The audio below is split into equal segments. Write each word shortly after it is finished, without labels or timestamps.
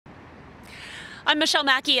I'm Michelle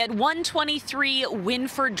Mackey at 123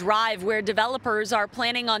 Wynford Drive, where developers are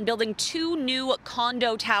planning on building two new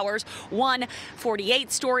condo towers, one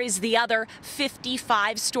 48 stories, the other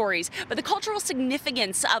 55 stories. But the cultural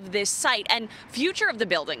significance of this site and future of the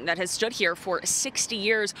building that has stood here for 60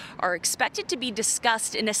 years are expected to be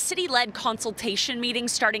discussed in a city-led consultation meeting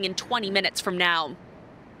starting in 20 minutes from now.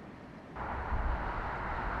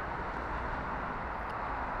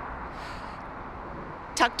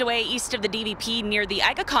 Tucked away east of the DVP near the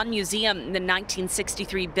Aga Khan Museum, the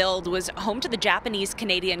 1963 build was home to the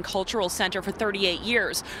Japanese-Canadian Cultural Center for 38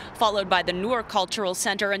 years, followed by the Noor Cultural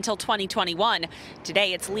Center until 2021.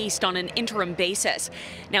 Today, it's leased on an interim basis.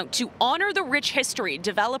 Now, to honor the rich history,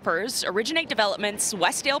 developers Originate Developments,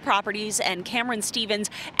 Westdale Properties, and Cameron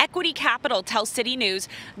Stevens Equity Capital tell CityNews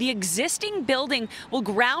the existing building will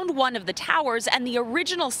ground one of the towers, and the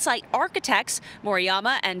original site architects,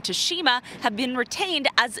 Moriyama and Toshima, have been retained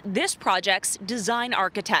as this project's design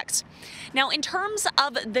architects. Now, in terms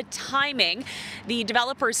of the timing, the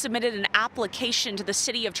developers submitted an application to the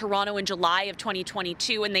City of Toronto in July of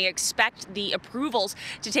 2022, and they expect the approvals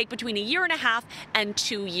to take between a year and a half and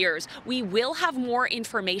 2 years. We will have more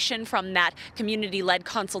information from that community-led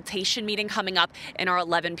consultation meeting coming up in our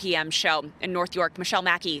 11 p.m. show. In North York, Michelle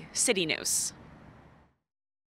Mackey, City News.